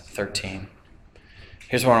 Corinthians 13?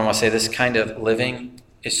 Here's what I want to say. This kind of living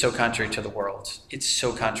is so contrary to the world. It's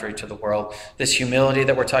so contrary to the world. This humility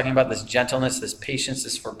that we're talking about, this gentleness, this patience,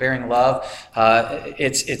 this forbearing love,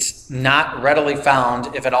 it's not readily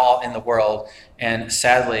found, if at all, in the world. And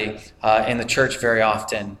sadly, in the church very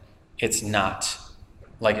often, it's not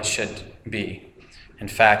like it should be. In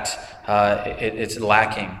fact, it's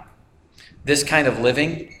lacking. This kind of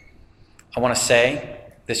living, I want to say,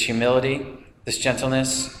 this humility, this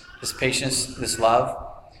gentleness, this patience, this love,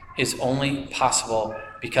 is only possible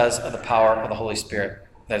because of the power of the Holy Spirit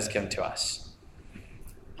that is given to us.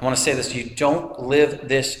 I want to say this, you don't live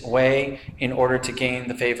this way in order to gain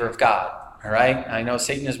the favor of God. All right? I know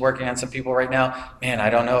Satan is working on some people right now. Man, I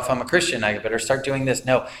don't know if I'm a Christian. I better start doing this.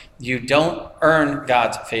 No, you don't earn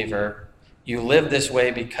God's favor. You live this way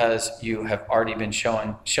because you have already been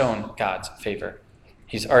shown God's favor.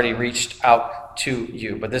 He's already reached out to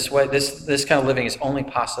you. But this way, this kind of living is only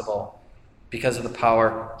possible because of the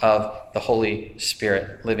power of the Holy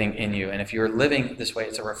Spirit living in you. And if you're living this way,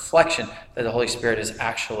 it's a reflection that the Holy Spirit is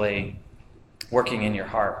actually working in your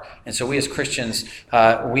heart. And so we as Christians,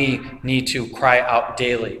 we need to cry out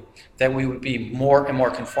daily that we would be more and more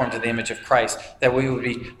conformed to the image of Christ,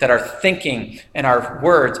 that our thinking and our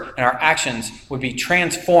words and our actions would be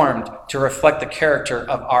transformed to reflect the character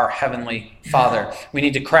of our Heavenly Father. We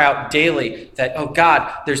need to cry out daily that, oh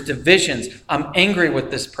God, there's divisions. I'm angry with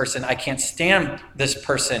this person. I can't stand this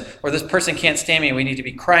person, or this person can't stand me. We need to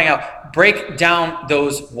be crying out, break down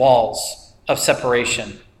those walls of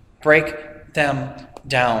separation. Break them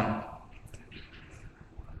down.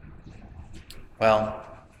 Well,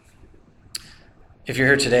 if you're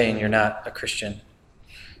here today and you're not a Christian,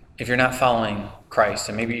 if you're not following Christ,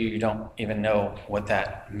 and maybe you don't even know what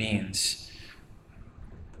that means,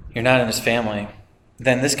 you're not in his family,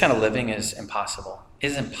 then this kind of living is impossible. It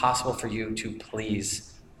is impossible for you to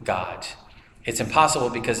please God. It's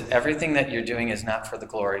impossible because everything that you're doing is not for the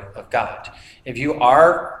glory of God. If you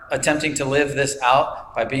are attempting to live this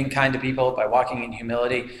out by being kind to people, by walking in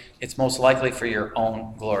humility, it's most likely for your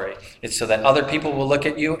own glory. It's so that other people will look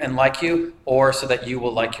at you and like you, or so that you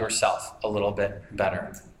will like yourself a little bit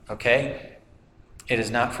better. Okay? It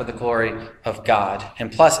is not for the glory of God.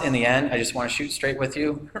 And plus, in the end, I just want to shoot straight with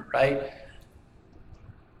you, right?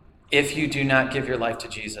 If you do not give your life to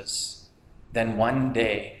Jesus, then one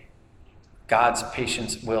day God's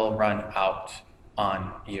patience will run out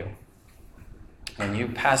on you. When you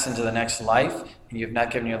pass into the next life and you have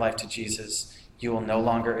not given your life to Jesus, you will no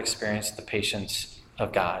longer experience the patience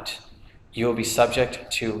of God. You will be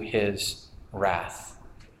subject to his wrath.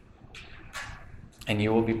 And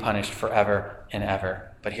you will be punished forever and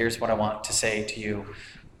ever. But here's what I want to say to you.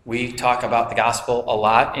 We talk about the gospel a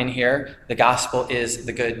lot in here. The gospel is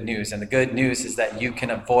the good news. And the good news is that you can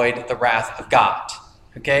avoid the wrath of God.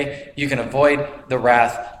 Okay? You can avoid the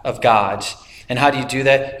wrath of God. And how do you do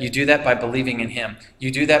that? You do that by believing in him.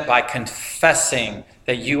 You do that by confessing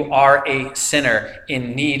that you are a sinner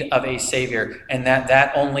in need of a Savior, and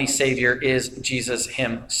that only Savior is Jesus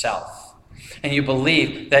himself. And you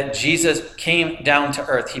believe that Jesus came down to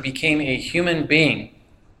earth. He became a human being,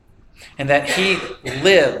 and that he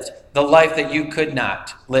lived the life that you could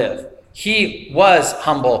not live. He was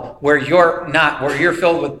humble where you're not, where you're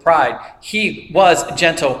filled with pride. He was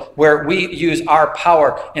gentle where we use our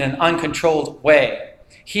power in an uncontrolled way.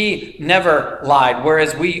 He never lied,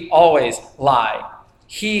 whereas we always lie.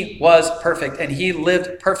 He was perfect, and he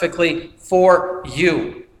lived perfectly for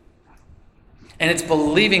you. And it's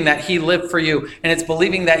believing that he lived for you, and it's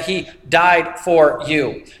believing that he died for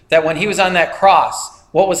you. That when he was on that cross,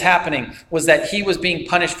 what was happening was that he was being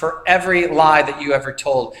punished for every lie that you ever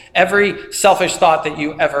told, every selfish thought that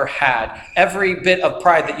you ever had, every bit of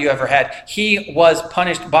pride that you ever had. He was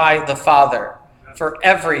punished by the Father for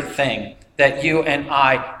everything that you and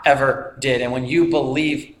I ever did. And when you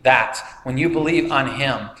believe that, when you believe on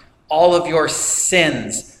him, all of your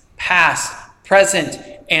sins, past, present,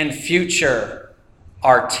 and future,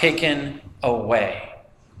 are taken away.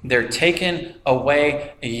 They're taken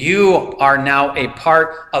away. You are now a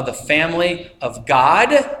part of the family of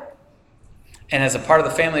God. And as a part of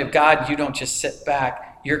the family of God, you don't just sit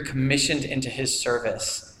back. You're commissioned into his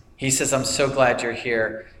service. He says, I'm so glad you're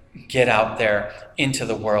here. Get out there into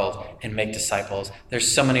the world and make disciples.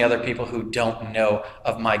 There's so many other people who don't know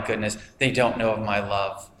of my goodness. They don't know of my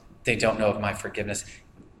love. They don't know of my forgiveness.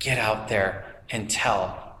 Get out there and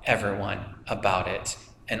tell everyone about it.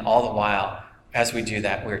 And all the while, as we do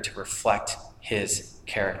that, we're to reflect his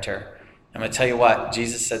character. I'm going to tell you what,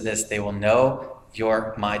 Jesus said this, they will know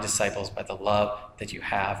you're my disciples by the love that you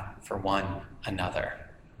have for one another.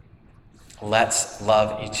 Let's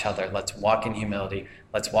love each other. Let's walk in humility.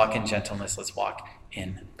 Let's walk in gentleness. Let's walk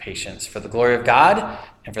in patience for the glory of God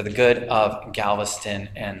and for the good of Galveston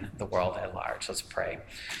and the world at large. Let's pray.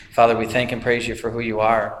 Father, we thank and praise you for who you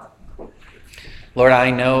are. Lord,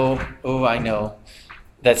 I know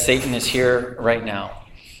that Satan is here right now.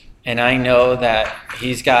 And I know that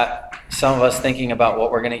he's got some of us thinking about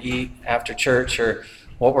what we're going to eat after church, or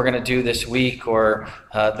what we're going to do this week, or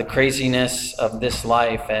the craziness of this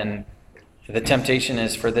life. And the temptation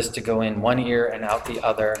is for this to go in one ear and out the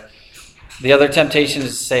other. The other temptation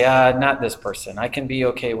is to say, not this person. I can be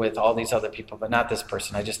okay with all these other people, but not this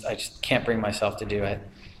person. I just can't bring myself to do it.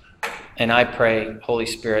 And I pray, Holy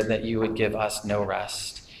Spirit, that you would give us no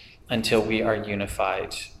rest until we are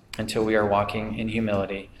unified, until we are walking in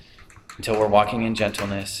humility, until we're walking in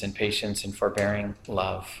gentleness and patience and forbearing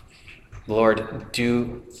love. Lord,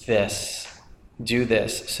 do this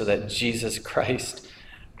so that Jesus Christ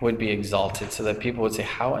would be exalted, so that people would say,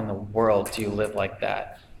 how in the world do you live like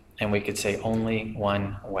that? And we could say only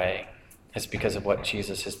one way. It's because of what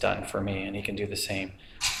Jesus has done for me, and he can do the same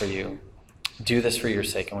for you. Do this for your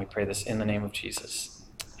sake, and we pray this in the name of Jesus.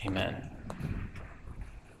 Amen.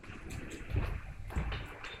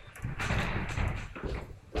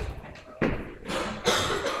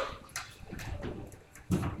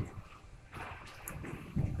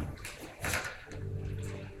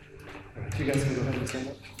 You guys can go ahead and stand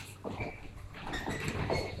up.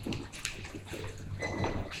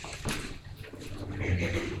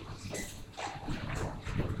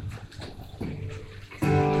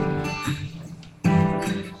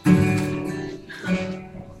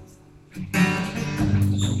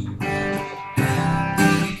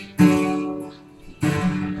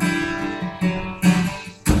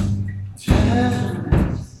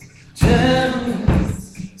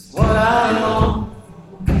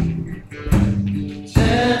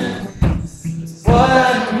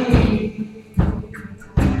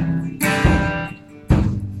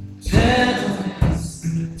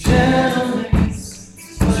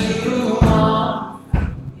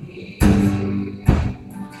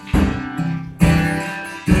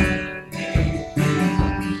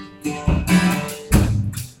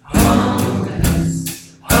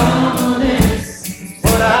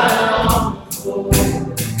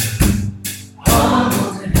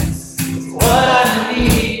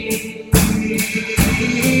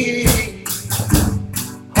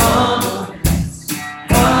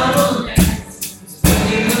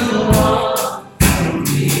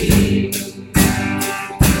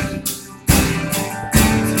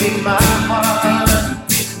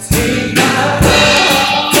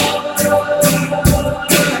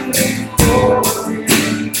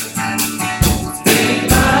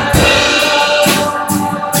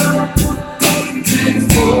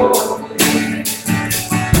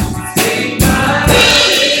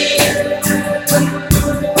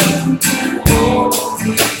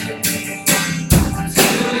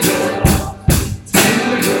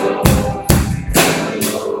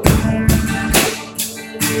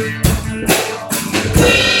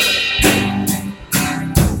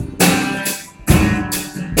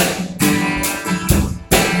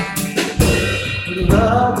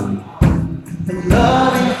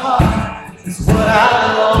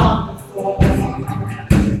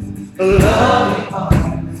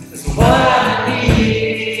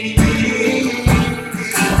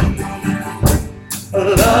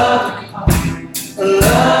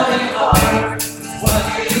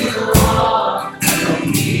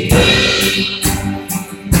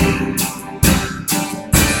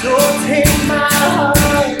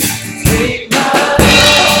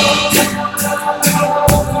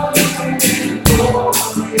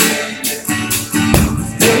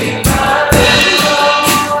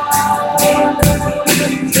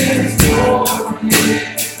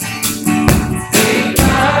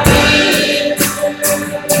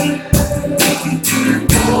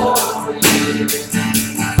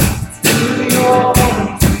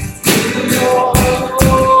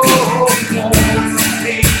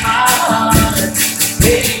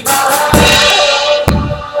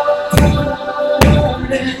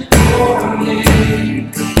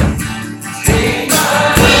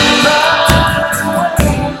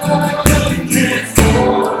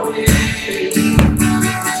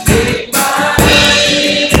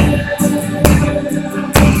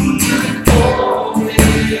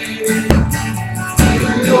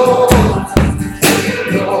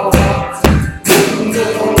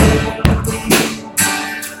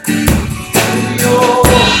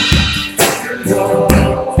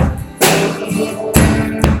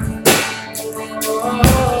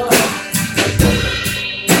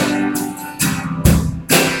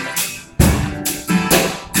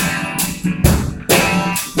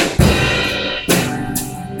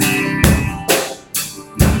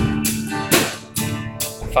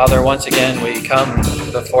 Father, once again, we come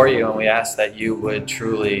before you and we ask that you would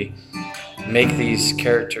truly make these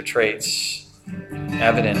character traits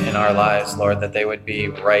evident in our lives, Lord, that they would be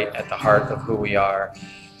right at the heart of who we are.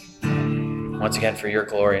 Once again, for your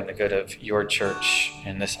glory and the good of your church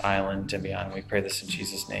in this island and beyond, we pray this in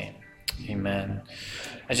Jesus' name. Amen.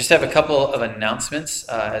 I just have a couple of announcements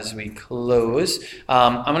as we close.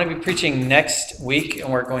 I'm going to be preaching next week,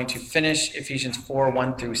 and we're going to finish Ephesians 4,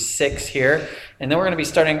 1 through 6 here. And then we're going to be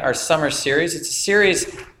starting our summer series. It's a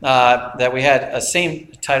series that we had a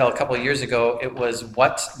same title a couple of years ago. It was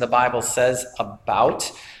What the Bible Says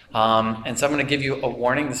About. And so I'm going to give you a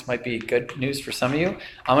warning. This might be good news for some of you.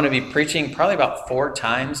 I'm going to be preaching probably about 4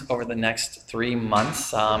 times over the next 3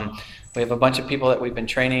 months. We have a bunch of people that we've been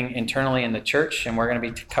training internally in the church, and we're going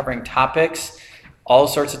to be covering topics, all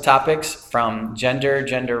sorts of topics, from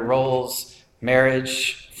gender roles,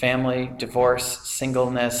 marriage, family, divorce,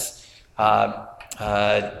 singleness,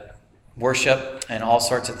 worship, and all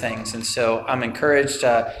sorts of things. And so I'm encouraged.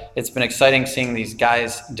 It's been exciting seeing these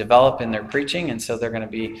guys develop in their preaching, and so they're going to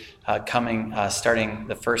be coming starting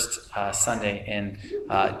the first Sunday in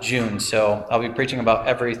June. So I'll be preaching about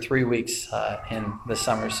every 3 weeks in the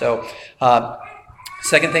summer. So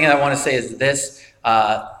second thing I want to say is this.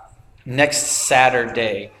 Next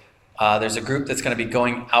Saturday, there's a group that's going to be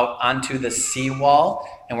going out onto the seawall,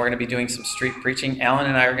 and we're going to be doing some street preaching. Alan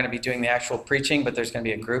and I are going to be doing the actual preaching, but there's going to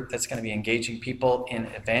be a group that's going to be engaging people in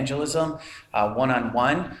evangelism,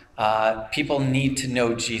 one-on-one. People need to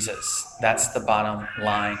know Jesus. That's the bottom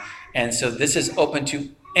line. And so this is open to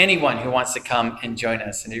anyone who wants to come and join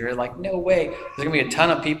us. And you're like, no way. There's going to be a ton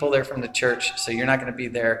of people there from the church, so you're not going to be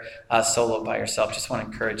there solo by yourself. Just want to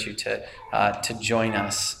encourage you to join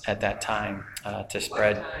us at that time to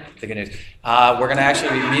spread the good news. We're going to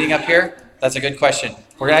actually be meeting up here. That's a good question.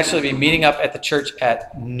 We're going to actually be meeting up at the church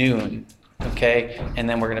at noon, okay? And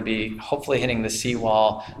then we're going to be hopefully hitting the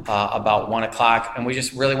seawall about 1 o'clock. And we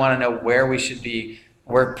just really want to know where we should be.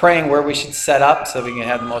 We're praying where we should set up so we can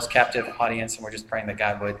have the most captive audience, and we're just praying that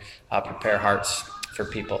God would prepare hearts for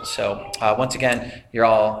people. So once again, you're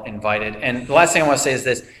all invited. And the last thing I want to say is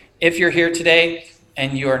this. If you're here today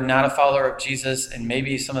and you are not a follower of Jesus, and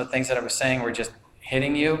maybe some of the things that I was saying were just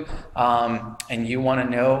hitting you, and you want to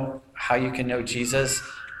know how you can know Jesus,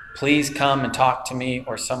 please come and talk to me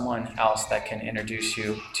or someone else that can introduce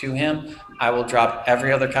you to him. I will drop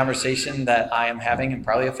every other conversation that I am having and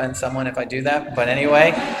probably offend someone if I do that. But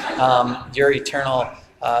anyway, your eternal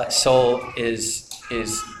soul is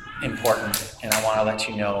important, and I want to let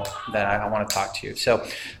you know that I want to talk to you. So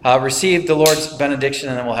receive the Lord's benediction,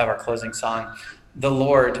 and then we'll have our closing song. The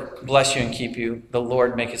Lord bless you and keep you. The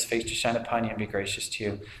Lord make his face to shine upon you and be gracious to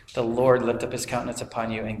you. The Lord lift up his countenance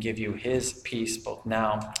upon you and give you his peace both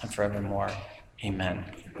now and forevermore. Amen.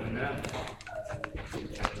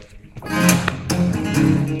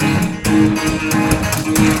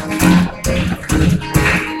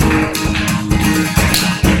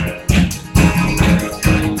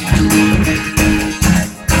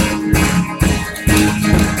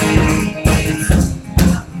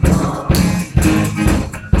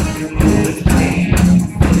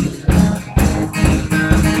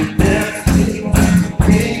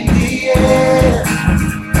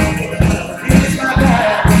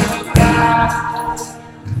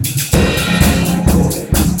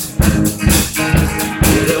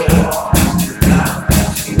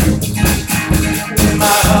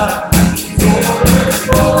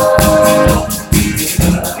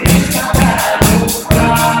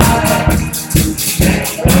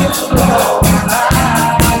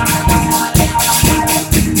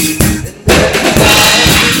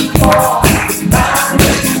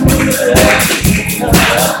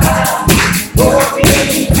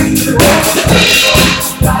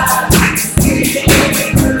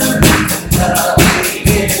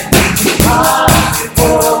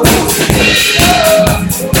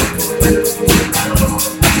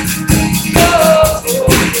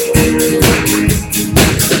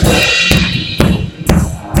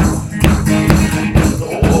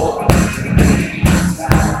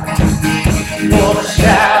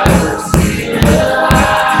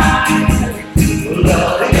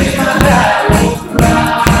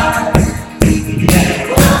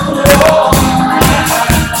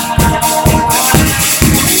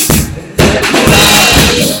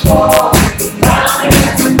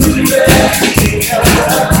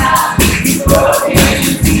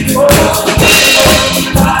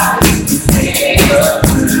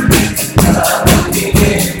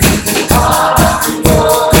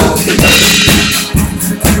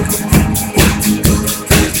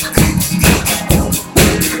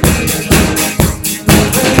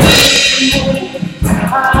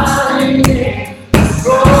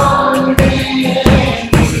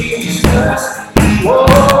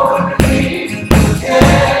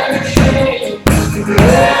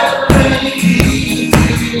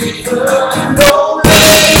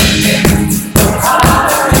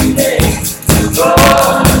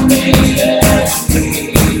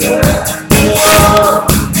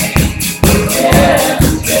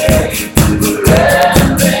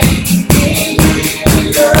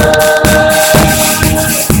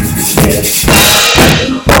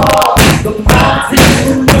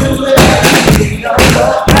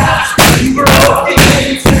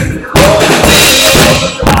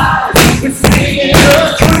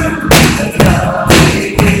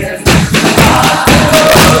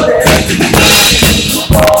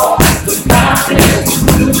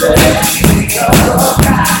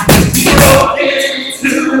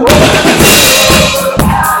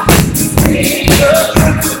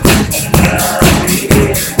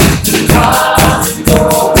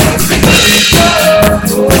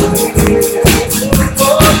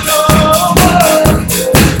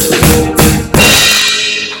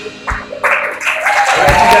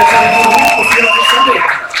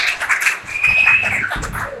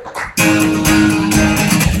 Amen.